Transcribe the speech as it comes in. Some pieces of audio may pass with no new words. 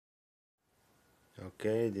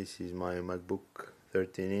Okay, this is my MacBook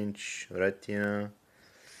 13-inch Retina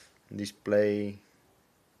display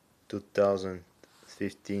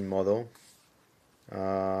 2015 model.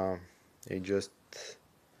 Uh, it just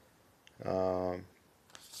uh,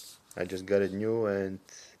 I just got it new and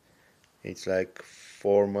it's like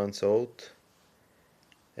 4 months old,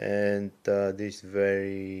 and this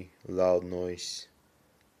very loud noise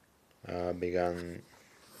began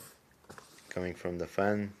coming from the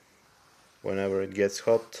fan. Whenever it gets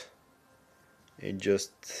hot, it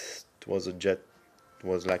just was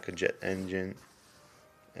like a jet engine,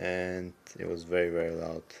 and it was very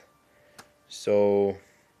loud. So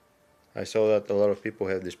I saw that a lot of people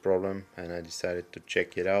have this problem, and I decided to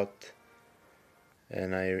check it out,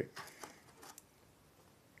 and I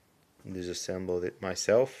disassembled it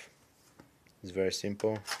myself. It's very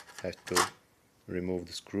simple. I have to remove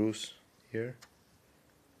the screws here,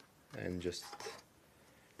 and just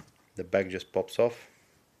the back just pops off.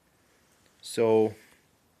 So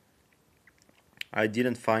I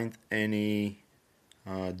didn't find any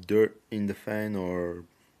dirt in the fan or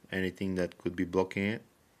anything that could be blocking it,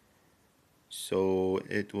 so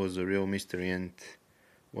it was a real mystery. And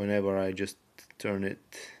whenever I just turn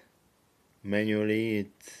it manually,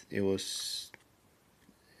 it was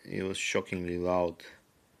shockingly loud,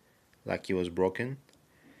 like it was broken.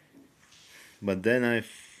 But then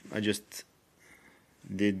I just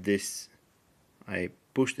did this. I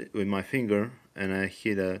pushed it with my finger and I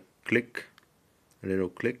hit a little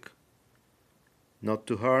click, not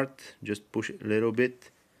too hard, just push it a little bit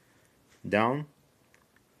down,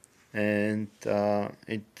 and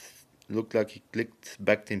it looked like it clicked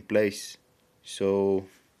back in place. So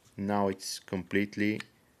now it's completely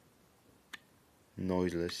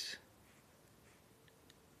noiseless.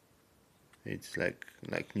 It's like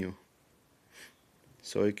new.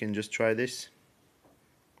 So you can just try this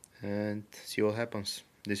and see what happens.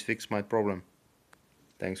 This fixed my problem.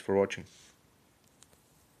 Thanks for watching.